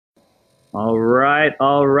All right,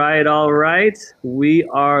 all right, all right. We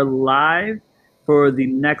are live for the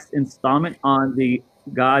next installment on the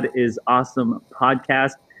God is Awesome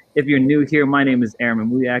podcast. If you're new here, my name is Aaron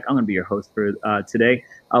Mamuyak. I'm going to be your host for today.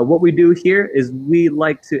 What we do here is we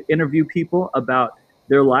like to interview people about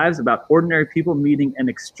their lives, about ordinary people meeting an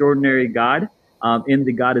extraordinary God in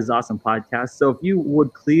the God is Awesome podcast. So if you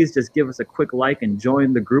would please just give us a quick like and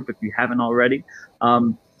join the group if you haven't already.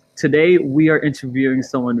 Um, Today, we are interviewing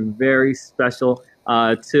someone very special.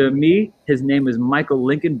 To me, his name is Michael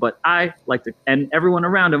Lincoln, but I like to, and everyone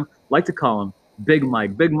around him, like to call him Big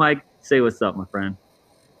Mike. Big Mike, say what's up, my friend.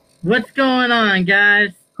 What's going on, guys?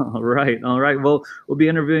 All right, all right. Well, we'll be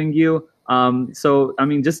interviewing you.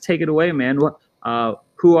 Just take it away, man. Tell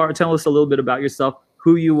us a little bit about yourself,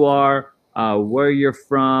 who you are, where you're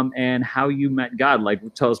from, and how you met God. Like,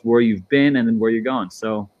 tell us where you've been and then where you're going.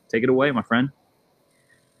 So, take it away, my friend.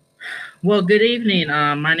 Well, good evening.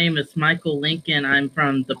 My name is Michael Lincoln. I'm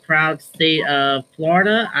from the proud state of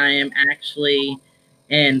Florida. I am actually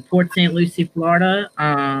in Port St. Lucie, Florida.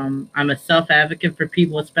 I'm a self advocate for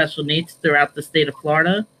people with special needs throughout the state of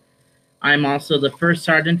Florida. I'm also the first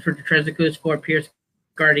sergeant for the Treasure Coast Fort Pierce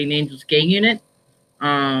Guardian Angels Gang Unit.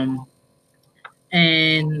 Um,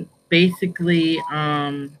 and basically,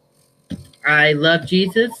 I love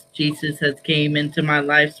Jesus. Jesus has came into my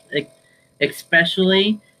life,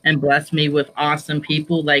 especially, and blessed me with awesome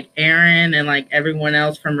people like Aaron and like everyone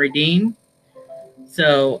else from Redeem.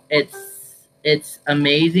 So it's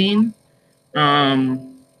amazing.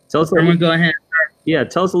 Tell us a I'm little gonna go ahead. Yeah,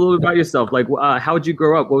 tell us a little bit about yourself. Like, how did you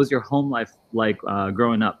grow up? What was your home life like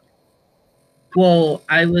growing up? Well,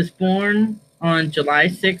 I was born on July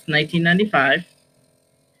 6th, 1995.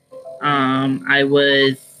 I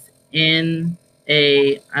was in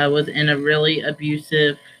a really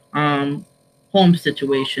abusive um, home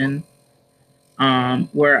situation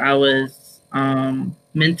where I was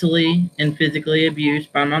mentally and physically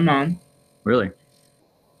abused by my mom. Really?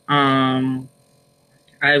 Um,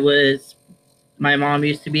 I was my mom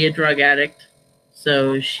used to be a drug addict,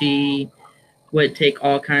 so she would take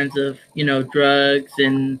all kinds of drugs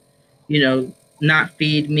and not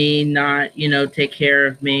feed me, not take care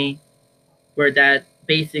of me. Where that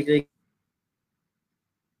basically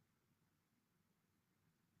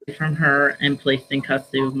from her and placed in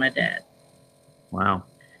custody with my dad. Wow.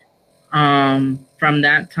 From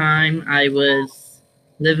that time, I was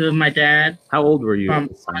living with my dad. How old were you at From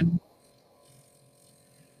this time?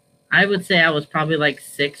 I would say I was probably like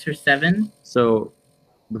 6 or 7. So,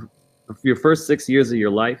 your first 6 years of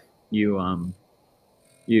your life, you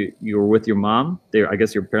were with your mom. I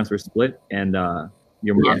guess your parents were split, and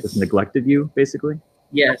your mom just Yes, neglected you, basically.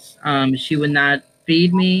 yes. She would not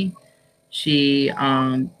feed me. She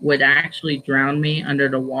would actually drown me under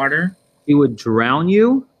the water. He would drown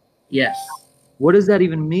you. Yes, What does that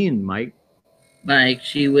even mean, Mike? like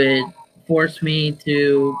she would force me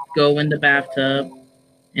to go in the bathtub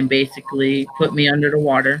and basically put me under the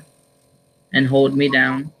water and hold me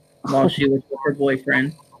down while she was with her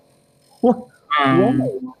boyfriend. What? Um,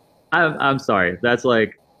 What? I'm sorry. That's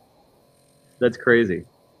crazy.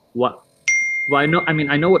 What? Well, I know. I mean,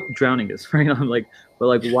 I know what drowning is, right? I'm like, but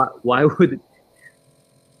like, why would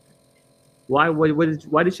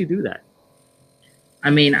why did she do that? I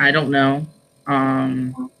mean, I don't know.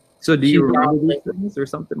 So do She you remember these probably things or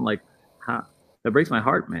something like how that breaks my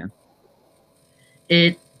heart, man.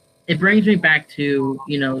 it it brings me back to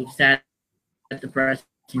sad, depressing.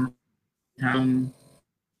 Um,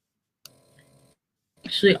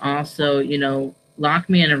 Actually, also lock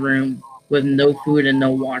me in a room with no food and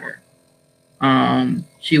no water.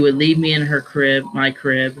 She would leave me in her crib, my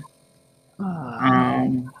crib. Ah,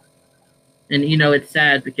 Um, and it's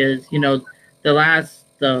sad because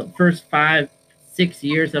the first 5 6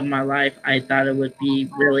 years of my life I thought it would be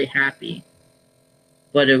really happy,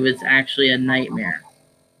 but it was actually a nightmare.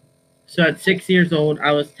 So at 6 years old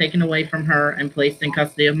I was taken away from her and placed in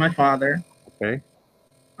custody of my father. okay.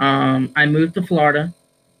 I moved to Florida,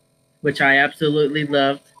 which I absolutely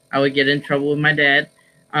loved. I would get in trouble with my dad.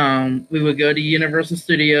 We would go to Universal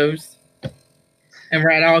Studios and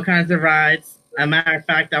ride all kinds of rides. As a matter of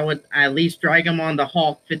fact, I would at least drag him on the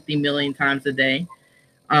Hulk 50 million times a day.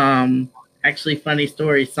 Um, Actually, funny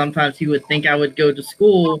story. Sometimes he would think I would go to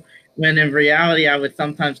school when in reality I would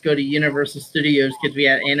sometimes go to Universal Studios because we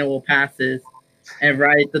had annual passes and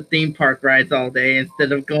ride the theme park rides all day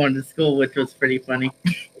instead of going to school, which was pretty funny.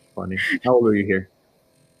 That's funny. How old are you here?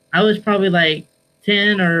 I was probably like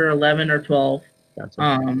 10 or 11 or 12. Gotcha.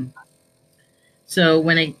 Um, so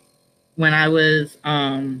when I was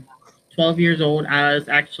 12 years old, I was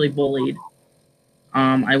actually bullied.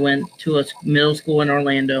 I went to a middle school in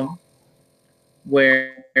Orlando.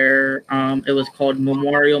 where it was called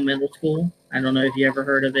Memorial Middle School. I don't know if you ever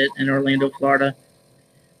heard of it in Orlando, Florida,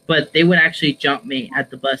 but they would actually jump me at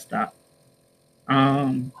the bus stop.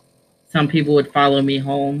 Um, some people would follow me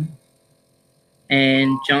home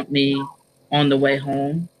and jump me on the way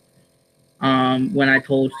home. When I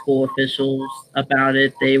told school officials about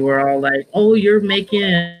it, they were all like, "Oh, you're making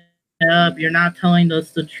it up. You're not telling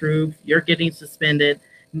us the truth. You're getting suspended."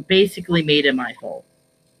 Basically, made it my fault.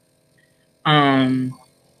 Um,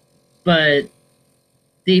 but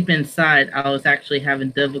deep inside, I was actually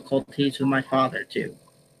having difficulties with my father too.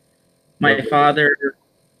 My father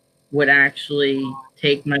would actually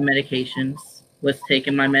take my medications. Was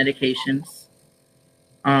taking my medications.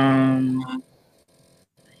 Um,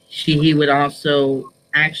 he would also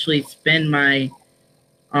actually spend my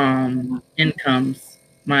incomes,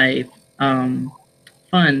 my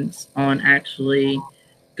funds on actually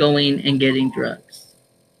going and getting drugs,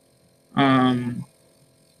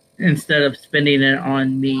 instead of spending it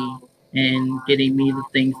on me and getting me the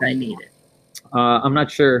things I needed. I'm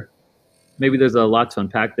not sure. Maybe there's a lot to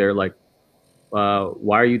unpack there. Like,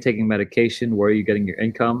 why are you taking medication? Where are you getting your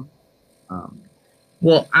income?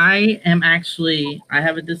 Well, I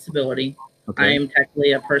have a disability. Okay. I am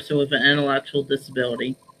technically a person with an intellectual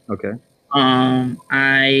disability. Okay.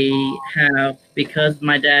 I have, because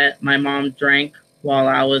my mom drank while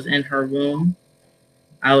I was in her womb.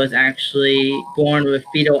 I was actually born with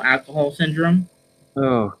fetal alcohol syndrome.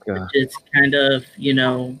 Oh God. It's kind of,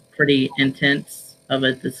 pretty intense of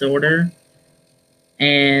a disorder.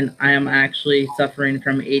 And I am actually suffering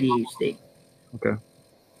from ADHD. Okay.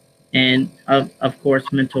 And of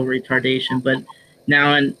course mental retardation. But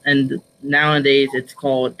and nowadays it's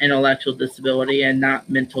called intellectual disability and not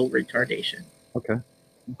mental retardation. Okay.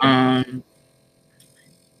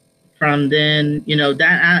 From then,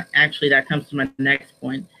 that comes to my next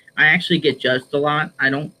point. I actually get judged a lot.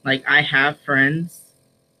 I have friends,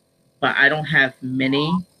 but I don't have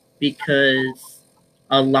many because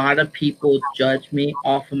a lot of people judge me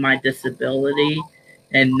off of my disability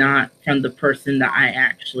and not from the person that I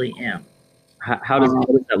actually am. How does what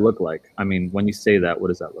does that look like? I mean, when you say that, what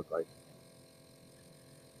does that look like?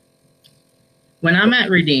 When I'm at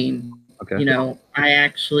Redeem, okay.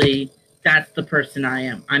 That's the person I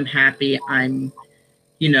am. I'm happy. I'm,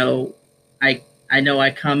 I know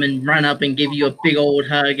I come and run up and give you a big old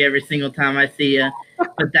hug every single time I see you,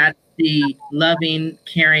 but that's the loving,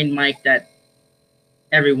 caring Mike that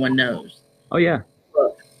everyone knows. Oh yeah.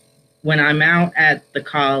 But when I'm out at the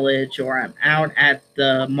college or I'm out at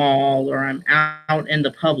the mall or I'm out in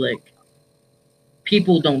the public,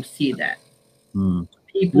 people don't see that.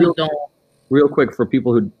 People don't. Real quick, for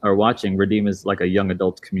people who are watching, Redeem is like a young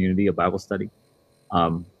adult community, a Bible study.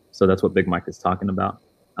 So that's what Big Mike is talking about.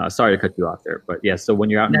 Sorry to cut you off there, but yeah. So when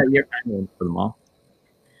you're out for the mall,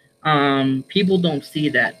 people don't see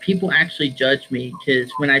that. People actually judge me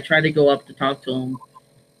because when I try to go up to talk to them,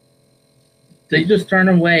 they just turn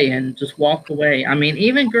away and just walk away. I mean,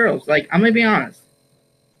 even girls. Like, I'm gonna be honest,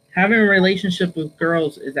 having a relationship with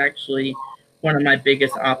girls is actually one of my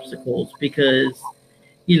biggest obstacles because,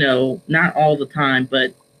 not all the time,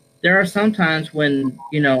 but there are some times when,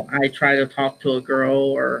 I try to talk to a girl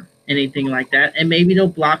or anything like that, and maybe they'll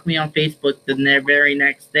block me on Facebook the very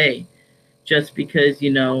next day just because,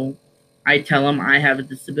 I tell them I have a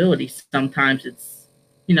disability. Sometimes it's,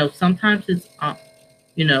 sometimes it's,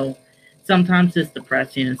 sometimes it's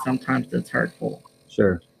depressing and sometimes it's hurtful.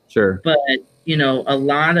 Sure. But, a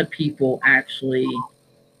lot of people actually,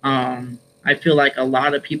 I feel like a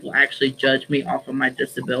lot of people actually judge me off of my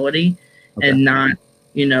disability and not,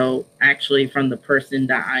 actually from the person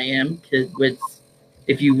that I am. Because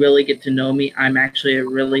if you really get to know me, I'm actually a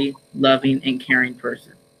really loving and caring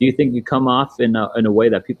person. Do you think you come off in a way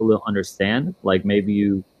that people don't understand? Like maybe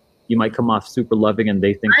you might come off super loving and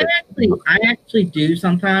they think I actually do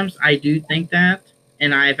sometimes. I do think that.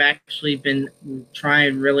 And I've actually been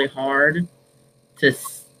trying really hard to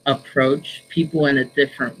approach people in a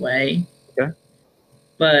different way. Okay.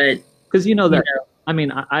 But because I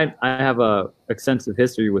mean, I have a extensive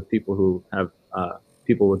history with people who have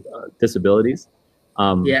people with disabilities.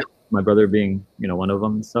 My brother being one of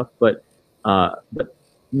them and stuff. But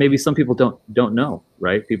maybe some people don't know,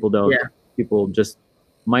 right? People just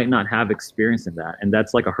might not have experience in that, and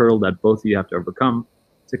that's like a hurdle that both of you have to overcome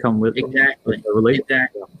to come with exactly. A relationship.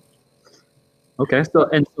 Exactly. Okay, so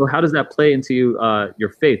how does that play into your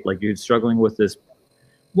faith? Like you're struggling with this,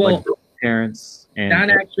 like parents, and that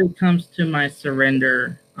actually comes to my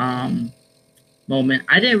surrender moment.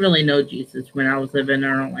 I didn't really know Jesus when I was living in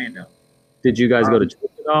Orlando. Did you guys go to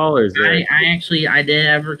church at all, or is there? I did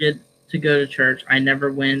ever get to go to church. I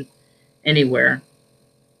never went anywhere.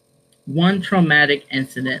 One traumatic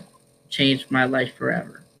incident changed my life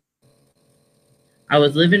forever. I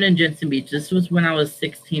was living in Jensen Beach. This was when I was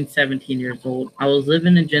 16, 17 years old. I was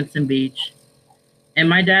living in Jensen Beach, and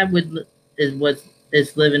my dad is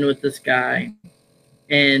living with this guy,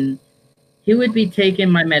 and he would be taking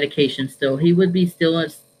my medication still. He would be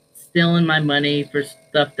stealing my money for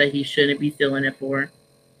stuff that he shouldn't be stealing it for.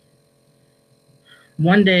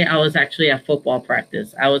 One day I was actually at football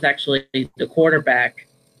practice. I was actually the quarterback.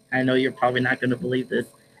 I know you're probably not going to believe this,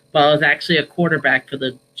 but I was actually a quarterback for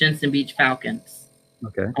the Jensen Beach Falcons.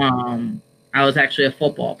 Okay. I was actually a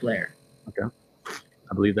football player. Okay.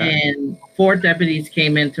 I believe that. And 4 deputies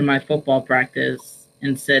came into my football practice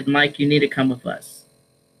and said, "Mike, you need to come with us."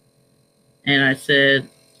 And I said,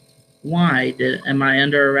 "Why? Am I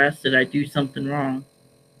under arrest? Did I do something wrong?"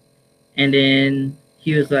 And then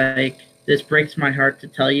he was like, "This breaks my heart to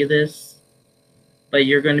tell you this, but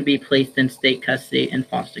you're going to be placed in state custody and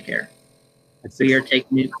foster care. We are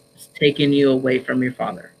taking you away from your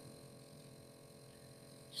father."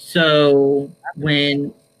 So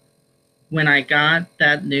when I got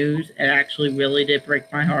that news, it actually really did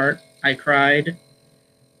break my heart. I cried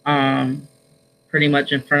pretty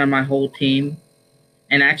much in front of my whole team.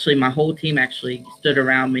 And actually, my whole team actually stood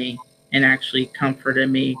around me and actually comforted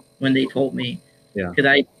me when they told me. Yeah. Because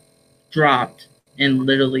I dropped and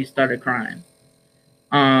literally started crying.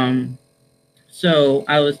 So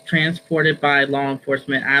I was transported by law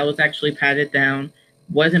enforcement. I was actually patted down.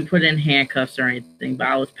 Wasn't put in handcuffs or anything, but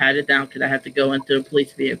I was patted down because I had to go into a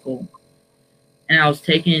police vehicle. And I was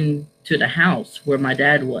taken to the house where my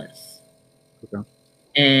dad was. Okay.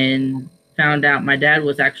 And found out my dad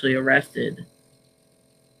was actually arrested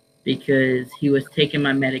because he was taking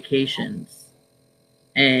my medications.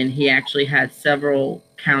 And he actually had several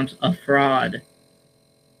counts of fraud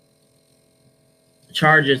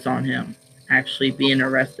charges on him, actually being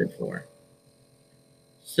arrested for.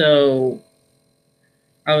 So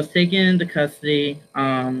I was taken into custody.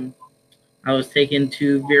 I was taken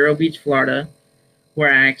to Vero Beach, Florida,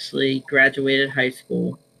 where I actually graduated high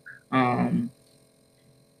school. But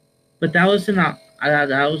that was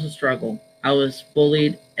a struggle. I was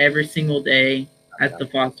bullied every single day at the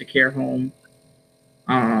foster care home.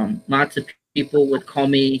 Lots of people would call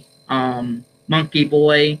me Monkey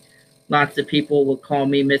Boy. Lots of people would call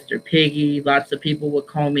me Mr. Piggy. Lots of people would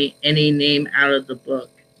call me any name out of the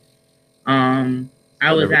book.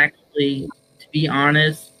 I was actually, to be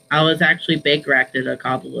honest, I was actually Baker-acted a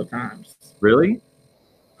couple of times. Really?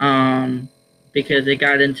 Because it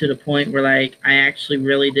got into the point where, like, I actually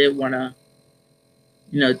really did want to,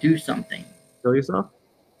 do something. Kill yourself?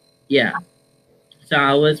 Yeah. So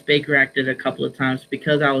I was Baker-acted a couple of times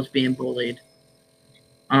because I was being bullied.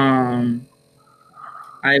 That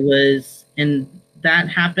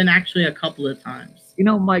happened actually a couple of times.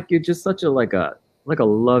 Mike, you're just such a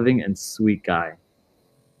loving and sweet guy.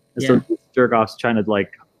 And so these jerk offs trying to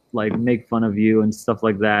like make fun of you and stuff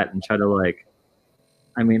like that and try to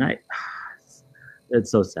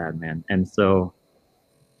it's so sad, man. And so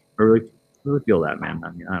I really feel that, man.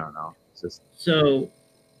 I mean, I don't know. It's just so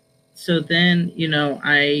then,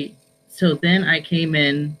 I came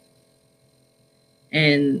in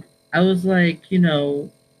and I was like,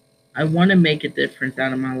 I want to make a difference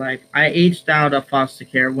out of my life. I aged out of foster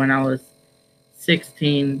care when I was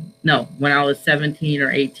 17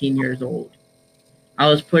 or 18 years old. I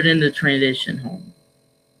was put in the transition home.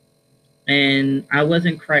 And I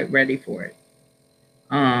wasn't quite ready for it.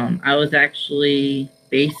 I was actually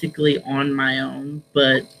basically on my own,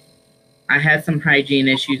 but I had some hygiene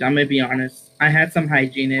issues. I'm going to be honest. I had some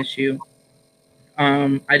hygiene issue.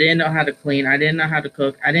 I didn't know how to clean. I didn't know how to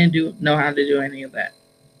cook. I didn't know how to do any of that.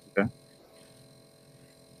 Okay.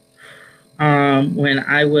 When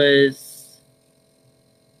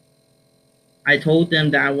I told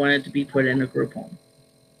them that I wanted to be put in a group home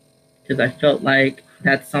because I felt like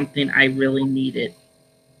that's something I really needed.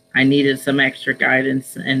 I needed some extra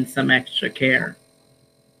guidance and some extra care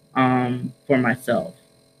for myself.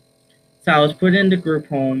 So I was put in the group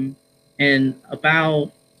home, and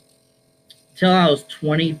till I was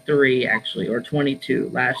 23, actually, or 22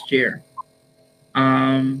 last year,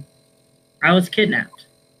 I was kidnapped.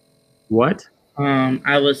 What?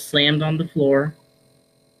 I was slammed on the floor.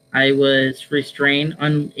 I was restrained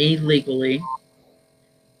illegally.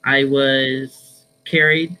 I was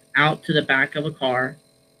carried out to the back of a car,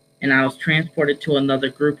 and I was transported to another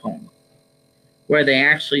group home where they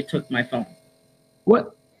actually took my phone.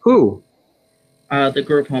 What? Who? The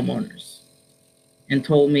group homeowners, and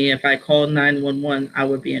told me if I called 911, I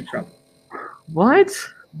would be in trouble. What?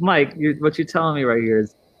 Mike, what you're telling me right here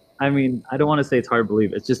is I mean, I don't want to say it's hard to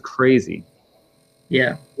believe. It's just crazy.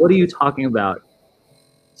 Yeah. What are you talking about?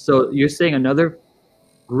 So you're saying another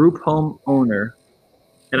group home owner,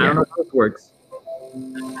 and I don't Yeah. know how this works,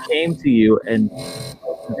 came to you and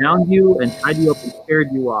bound you and tied you up and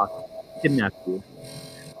carried you off, kidnapped you,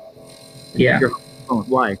 and took Yeah. your phone.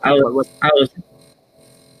 Why? I was I was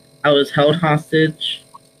I was held hostage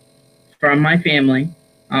from my family.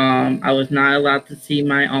 I was not allowed to see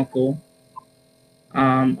my uncle.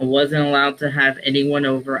 I wasn't allowed to have anyone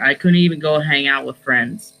over. I couldn't even go hang out with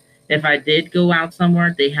friends. If I did go out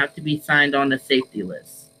somewhere, they have to be signed on a safety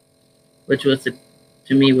list, which was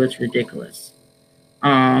to me was ridiculous.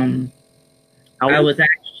 Um, How I old, was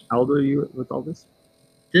actually how old were you with all this?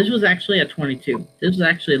 this was actually at 22. This was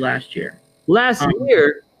actually last year. Last Um,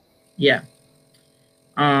 year? Yeah.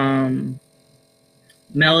 Um,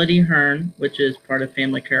 Melody Hearn, which is part of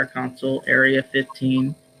Family Care Council Area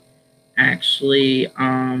 15, actually,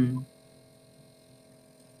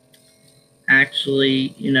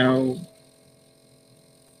 actually, you know,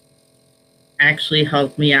 actually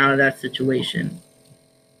helped me out of that situation.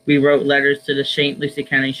 We wrote letters to the St. Lucie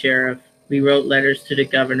County Sheriff. We wrote letters to the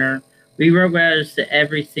governor. We wrote letters to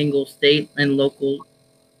every single state and local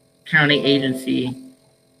county agency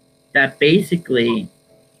that basically,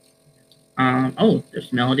 oh,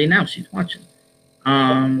 there's Melody now. She's watching.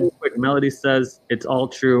 Real quick, Melody says it's all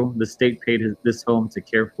true. The state paid this home to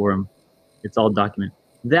care for him. It's all documented.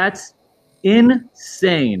 That's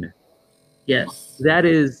insane. Yes. That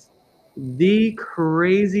is the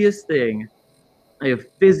craziest thing I have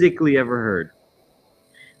physically ever heard.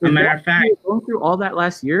 A matter of fact, going through all that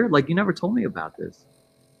last year, like you never told me about this.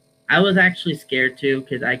 I was actually scared too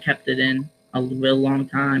because I kept it in a real long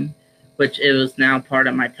time, which it was now part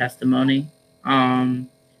of my testimony.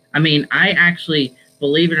 I mean, I actually,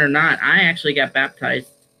 believe it or not, I actually got baptized.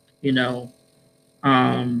 You know,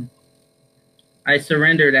 I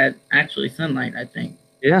surrendered at actually Sunlight, I think.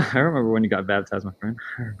 Yeah, I remember when you got baptized, my friend.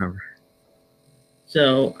 I remember.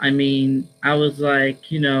 So, I mean, I was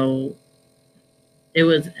like, you know, it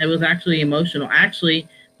was actually emotional. Actually,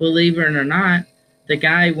 believe it or not, the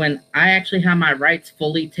guy, when I actually had my rights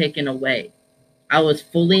fully taken away, I was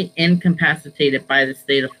fully incapacitated by the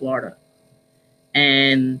state of Florida.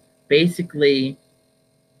 And basically,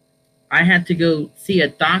 I had to go see a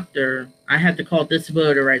doctor. I had to call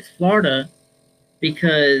Disability Rights Florida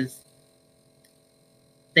because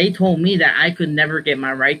they told me that I could never get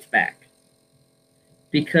my rights back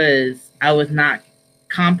because I was not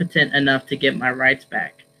competent enough to get my rights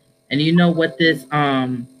back. And you know what this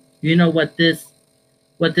group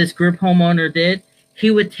homeowner did?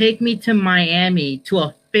 He would take me to Miami to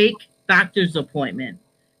a fake doctor's appointment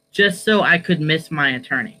just so I could miss my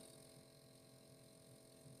attorney.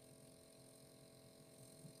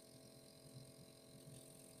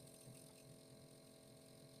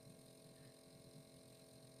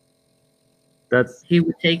 He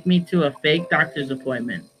would take me to a fake doctor's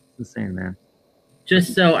appointment. Insane, man.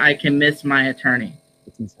 Just so I can miss my attorney.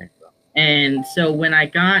 It's insane, bro. And so when I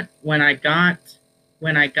got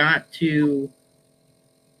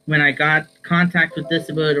contact with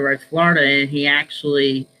Disability Rights Florida, and he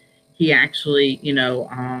actually, you know,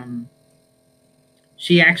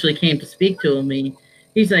 she actually came to speak to me.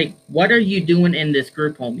 He's like, "What are you doing in this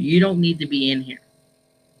group home? You don't need to be in here."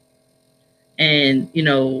 And, you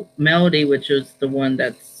know, Melody, which was the one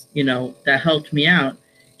that's, you know, that helped me out,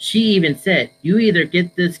 she even said, "You either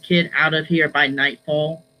get this kid out of here by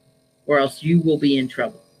nightfall or else you will be in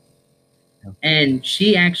trouble." Yeah. And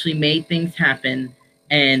she actually made things happen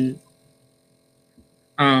and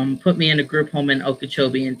put me in a group home in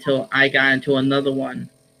Okeechobee until I got into another one,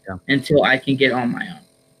 until I can get on my own.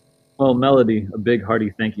 Well, Melody, a big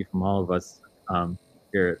hearty thank you from all of us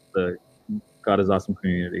here at the God is Awesome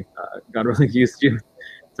community. God really used you to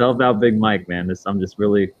help out Big Mike, man. I'm just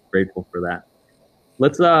really grateful for that.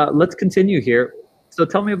 Let's continue here. So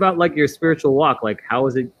tell me about like your spiritual walk. Like, how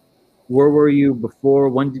was it? Where were you before?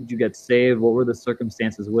 When did you get saved? What were the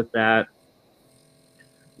circumstances with that?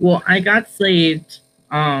 Well, I got saved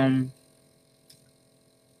when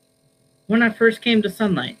I first came to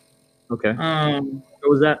Sunlight. Okay. What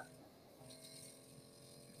was that?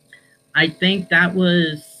 I think that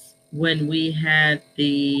was when we had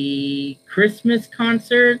the Christmas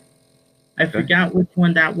concert. I forgot which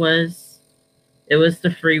one that was. It was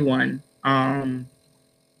the free one. And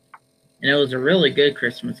it was a really good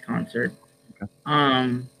Christmas concert. Okay.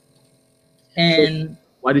 And so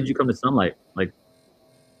why did you come to Sunlight? Like,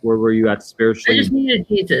 where were you at spiritually? I just needed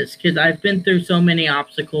Jesus because I've been through so many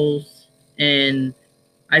obstacles, and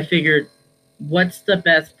I figured, what's the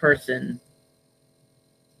best person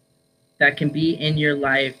that can be in your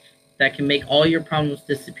life that can make all your problems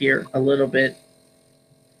disappear a little bit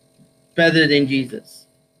better than Jesus.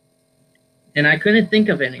 And I couldn't think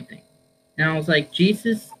of anything. And I was like,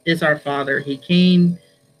 Jesus is our Father. He came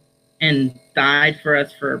and died for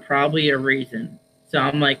us for probably a reason. So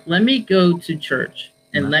I'm like, let me go to church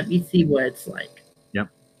and let me see what it's like. Yep.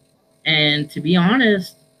 And to be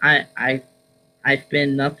honest, I've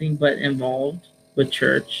been nothing but involved with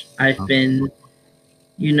church. I've been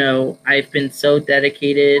so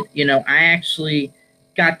dedicated. I actually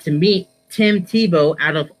got to meet Tim Tebow,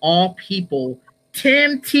 out of all people.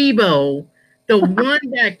 Tim Tebow, the one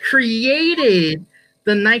that created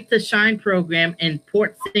the Night to Shine program in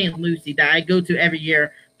Port St. Lucie that I go to every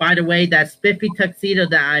year. By the way, that spiffy tuxedo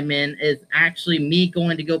that I'm in is actually me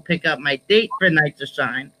going to go pick up my date for Night to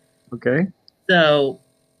Shine. Okay. So,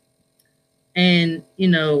 and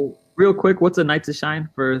real quick, what's a Night to Shine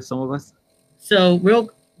for some of us? So real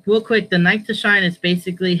quick, the Night to Shine is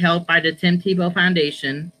basically held by the Tim Tebow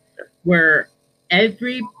Foundation, where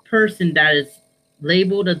every person that is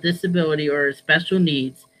labeled a disability or special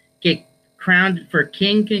needs get crowned for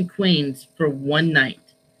king and queens for one night.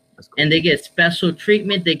 Cool. And they get special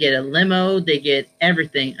treatment. They get a limo. They get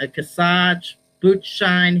everything: a cassage, boot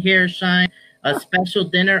shine, hair shine, a special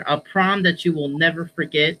dinner, a prom that you will never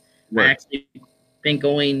forget. Right. I actually been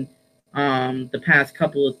going the past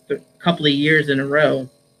couple of years in a row.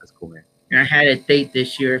 That's cool, man. And I had a date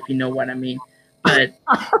this year, if you know what I mean. But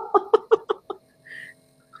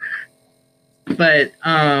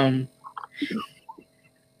oh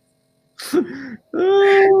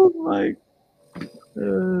my,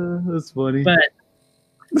 that's funny. But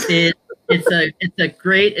it's a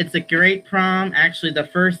great prom. Actually, the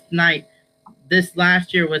first night this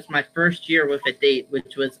last year was my first year with a date,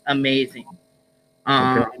 which was amazing.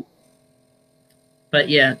 Okay. But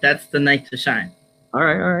yeah, that's the Night to Shine. All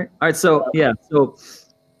right. So yeah,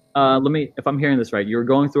 let me, if I'm hearing this right, you were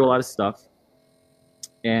going through a lot of stuff,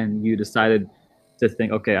 and you decided to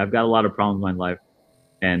think, okay, I've got a lot of problems in my life,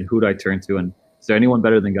 and who do I turn to? And is there anyone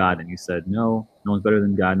better than God? And you said, no one's better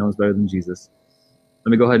than God. No one's better than Jesus.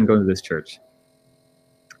 Let me go ahead and go to this church.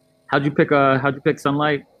 How'd you pick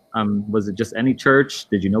Sunlight? Was it just any church?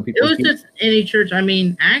 Did you know people? It was just any church. I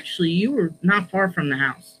mean, actually, you were not far from the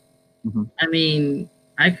house. Mm-hmm. I mean,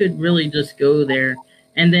 I could really just go there.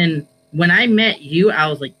 And then when I met you, I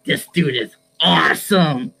was like, this dude is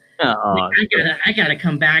awesome. Like, I gotta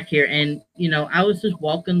come back here. And, I was just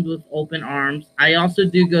welcomed with open arms. I also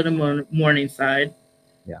do go to Morningside.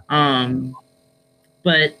 Yeah.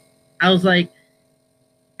 But I was like,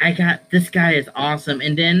 this guy is awesome.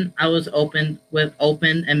 And then I was open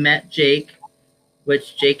and met Jake,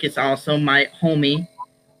 which Jake is also my homie.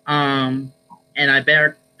 And I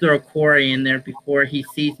better throw Corey in there before he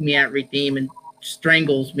sees me at Redeem and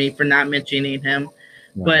strangles me for not mentioning him.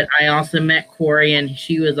 Wow. But I also met Corey, and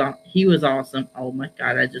he was awesome. Oh my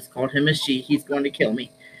God, I just called him a she. He's going to kill me.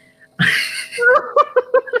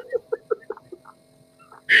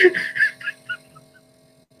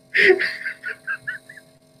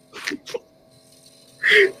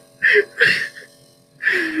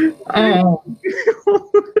 Oh.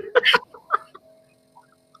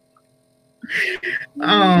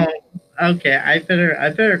 Oh, okay. I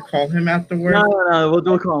better call him afterwards. No.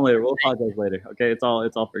 We'll call him later. We'll apologize later. Okay, it's all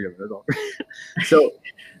forgiven. It's all. So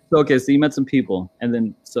you met some people, and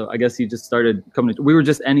then I guess you just started coming. We were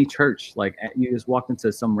just any church, like you just walked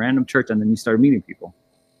into some random church, and then you started meeting people.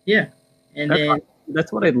 Yeah, and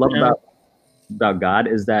that's what I love about God,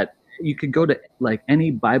 is that you could go to like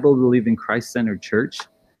any Bible believing Christ centered church,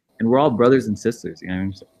 and we're all brothers and sisters. You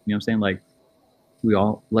know what I'm saying? Like, we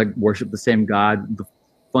all like worship the same God. The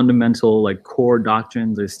fundamental like core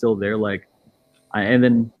doctrines are still there. Like,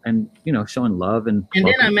 and showing love and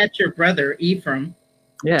then I met your brother Ephraim.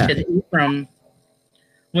 Yeah, because Ephraim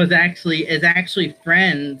is actually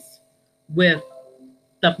friends with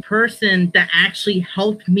the person that actually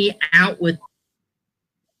helped me out with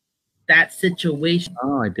that situation.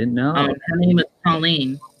 Oh, I didn't know. Her name is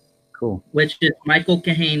Pauline. Cool. Which is Michael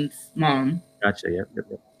Kahane's mom. Gotcha. Yep.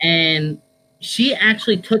 And she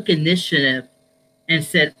actually took initiative and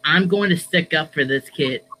said, I'm going to stick up for this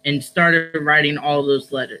kid, and started writing all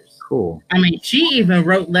those letters. Cool. I mean, she even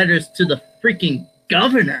wrote letters to the freaking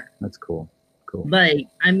governor. That's cool. Like,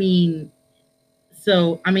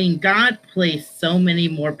 God placed so many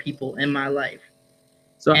more people in my life.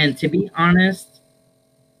 And to be honest,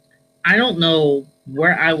 I don't know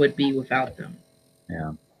where I would be without them.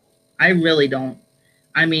 Yeah. I really don't.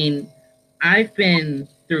 I mean, I've been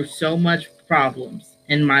through so much problems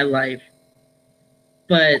in my life,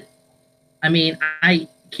 but I mean,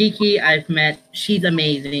 Kiki, I've met. She's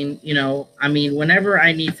amazing. You know, I mean, whenever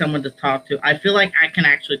I need someone to talk to, I feel like I can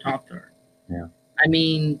actually talk to her. Yeah. I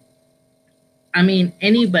mean,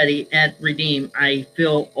 anybody at Redeem, I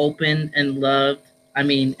feel open and loved. I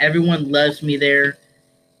mean, everyone loves me there.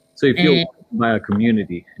 So you feel by a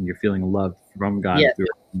community, and you're feeling loved from God Yes, through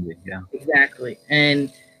a community. Yeah. exactly.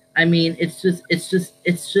 And I mean, it's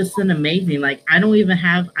just an amazing. Like, I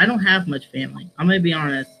don't have much family. I'm gonna be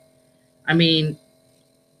honest. I mean,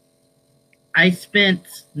 I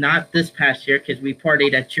spent not this past year because we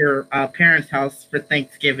partied at your parents' house for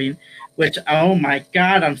Thanksgiving, which, oh my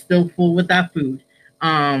God, I'm still full with that food.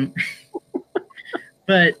 Um,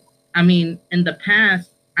 but I mean, in the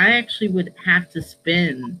past, I actually would have to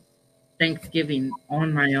spend Thanksgiving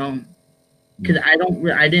on my own because I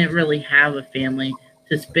didn't really have a family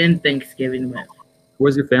to spend Thanksgiving with.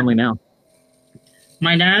 Where's your family now?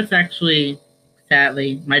 My dad's actually,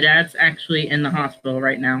 sadly, my dad's actually in the hospital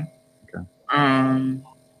right now. Okay.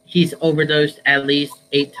 He's overdosed at least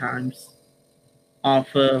 8 times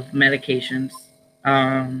off of medications.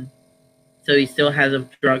 So he still has a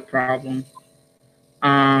drug problem.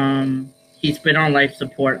 He's been on life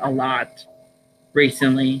support a lot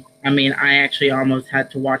recently. I mean, I actually almost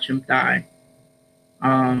had to watch him die.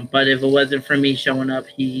 But if it wasn't for me showing up,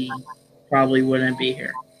 he probably wouldn't be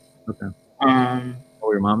here. Okay. Um,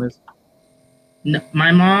 Where your mom is? No,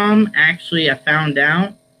 my mom, actually, I found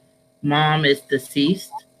out, mom is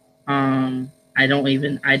deceased. I didn't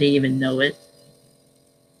even know it,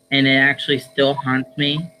 and it actually still haunts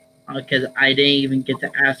me because I didn't even get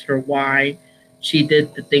to ask her why she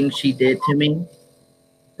did the things she did to me,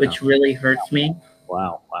 which really hurts me.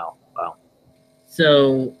 Wow.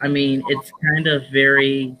 So, I mean, it's kind of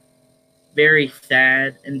very, very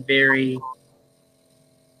sad and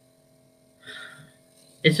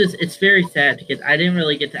it's very sad because I didn't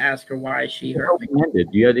really get to ask her why she hurt me.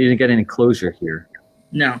 You didn't get any closure here.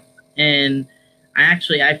 No. And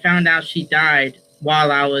I found out she died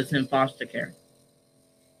while I was in foster care.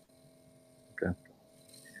 Okay.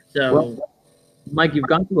 So, well, Mike, you've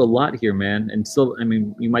gone through a lot here, man, and still, I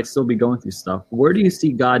mean, you might still be going through stuff. Where do you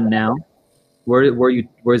see God now? Where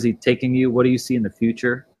is He taking you? What do you see in the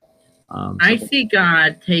future? I see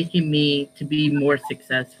God taking me to be more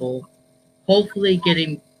successful. Hopefully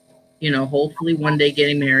one day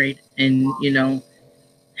getting married and,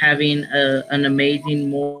 having an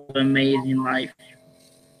more amazing life.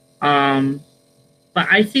 But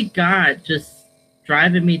I see God just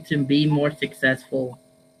driving me to be more successful.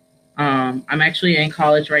 I'm actually in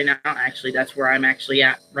college right now. Actually, that's where I'm actually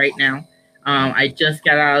at right now. I just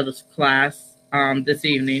got out of this class this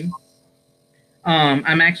evening.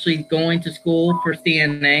 I'm actually going to school for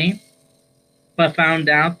CNA, but found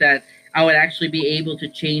out that I would actually be able to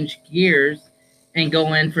change gears and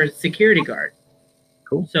go in for security guard.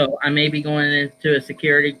 Cool. So I may be going into a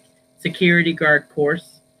security guard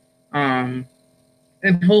course, and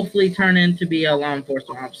hopefully turn into be a law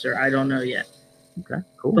enforcement officer. I don't know yet. Okay,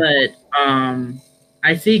 cool. But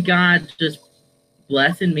I see God just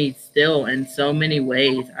blessing me still in so many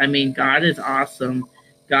ways. I mean, God is awesome.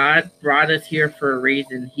 God brought us here for a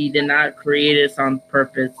reason. He did not create us on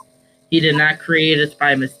purpose. He did not create us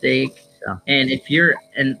by mistake. Yeah.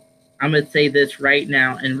 And I'm going to say this right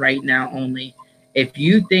now and right now only. If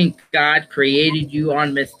you think God created you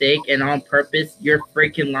on mistake and on purpose, you're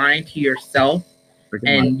freaking lying to yourself.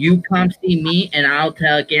 And you come see me, and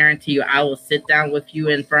guarantee you, I will sit down with you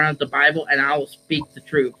in front of the Bible, and I will speak the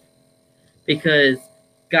truth. Because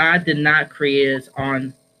God did not create us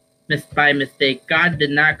by mistake. God did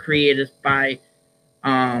not create us by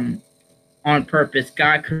on purpose.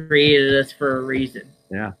 God created us for a reason.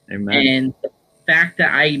 Yeah, amen. And the fact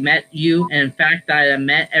that I met you, and the fact that I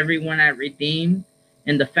met everyone at Redeem,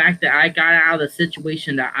 and the fact that I got out of the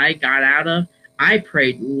situation that I got out of, I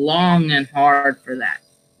prayed long and hard for that.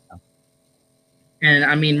 And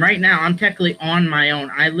I mean, right now, I'm technically on my own.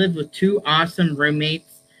 I live with 2 awesome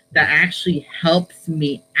roommates that actually helps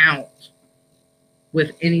me out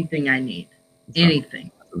with anything I need. Anything.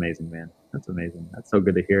 That's amazing, man. That's amazing. That's so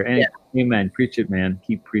good to hear. And amen. Preach it, man.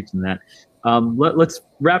 Keep preaching that. Let's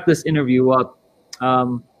wrap this interview up.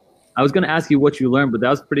 I was going to ask you what you learned, but that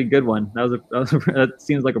was a pretty good one. That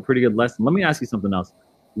seems like a pretty good lesson. Let me ask you something else.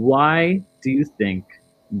 Why do you think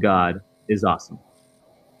God is awesome?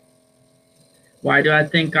 Why do I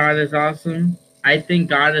think God is awesome? I think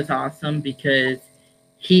God is awesome because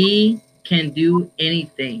He can do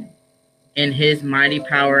anything in His mighty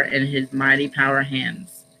power and His mighty power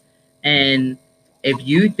hands. And if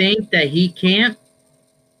you think that He can't,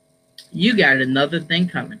 you got another thing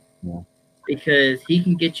coming. Yeah. Because He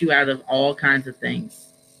can get you out of all kinds of things.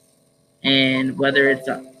 And whether it's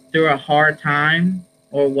through a hard time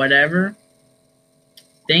or whatever,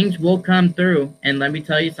 things will come through. And let me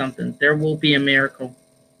tell you something, there will be a miracle.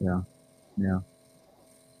 Yeah. Yeah.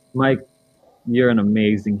 Mike, you're an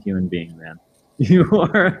amazing human being, man. You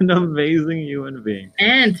are an amazing human being.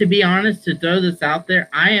 And to be honest, to throw this out there,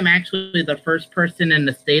 I am actually the first person in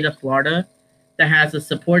the state of Florida that has a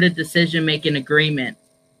supported decision-making agreement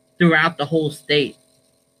throughout the whole state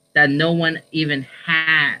that no one even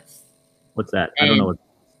has. What's that? I don't know what.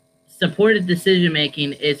 Supported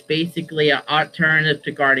decision-making is basically an alternative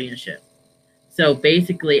to guardianship. So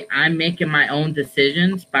basically, I'm making my own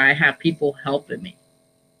decisions, but I have people helping me.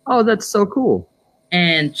 Oh, that's so cool.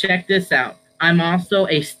 And check this out. I'm also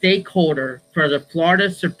a stakeholder for the Florida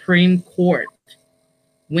Supreme Court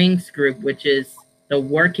WINGS group, which is the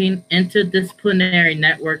Working Interdisciplinary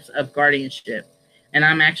Networks of Guardianship. And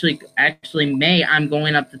I'm actually May, I'm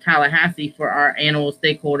going up to Tallahassee for our annual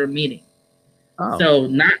stakeholder meeting. Oh. So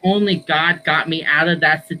not only God got me out of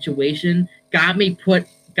that situation, God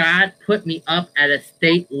put me up at a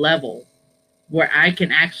state level where I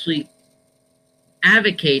can actually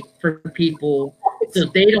advocate for people so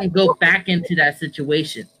they don't go back into that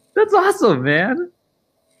situation. That's awesome, man.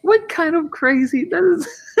 What kind of crazy that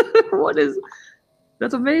is?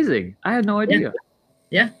 That's amazing. I had no idea.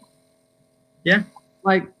 Yeah.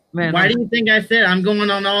 Like, man. Why do you think I said I'm going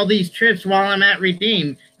on all these trips while I'm at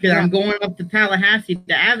Redeem? Because I'm going up to Tallahassee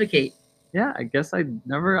to advocate. Yeah, I guess I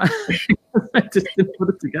never. I just didn't put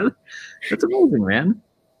it together. That's amazing, man.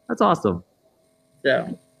 That's awesome.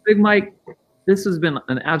 So, Big Mike, this has been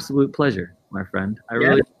an absolute pleasure, my friend. I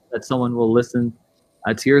really hope that someone will listen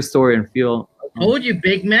to your story and feel. I told you,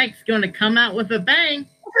 Big Mike's going to come out with a bang.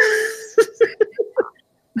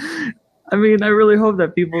 I mean, I really hope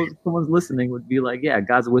that someone's listening would be like, yeah,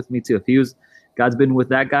 God's with me too. God's been with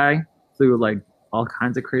that guy through like all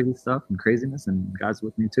kinds of crazy stuff and craziness, and God's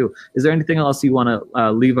with me too. Is there anything else you want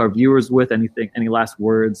to leave our viewers with? Any last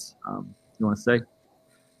words you want to say?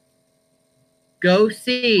 Go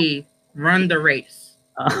see Run the Race.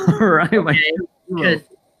 All right. Okay? Because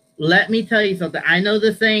let me tell you something. I know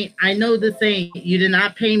this ain't, you did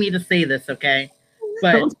not pay me to say this, okay?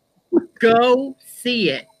 But go see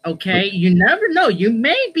it, okay? You never know. You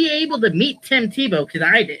may be able to meet Tim Tebow, because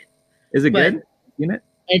I did. Is it good? Seen it?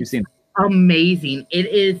 You've seen it? Amazing.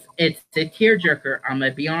 It's a tearjerker. I'm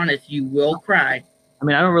going to be honest. You will cry. I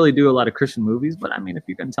mean, I don't really do a lot of Christian movies, but I mean, if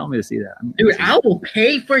you can tell me to see that. Dude, I will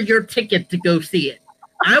pay for your ticket to go see it.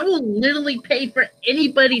 I will literally pay for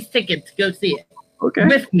anybody's ticket to go see it. Okay.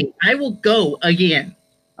 With me. I will go again.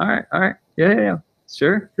 All right. Yeah.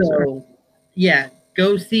 Sure. Yeah,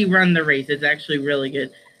 go see Run the Race. It's actually really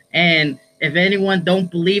good. And if anyone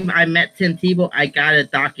don't believe I met Tim Tebow, I got to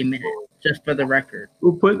document it, just for the record.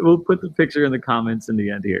 We'll put the picture in the comments in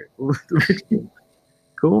the end here.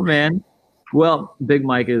 Cool, man. Well, Big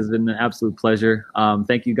Mike, it has been an absolute pleasure.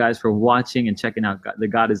 Thank you guys for watching and checking out the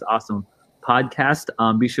God is Awesome podcast.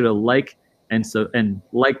 Be sure to like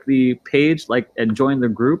like the page, and join the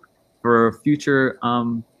group for future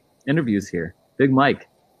interviews here. Big Mike,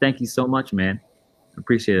 thank you so much, man.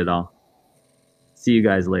 Appreciate it all. See you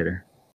guys later.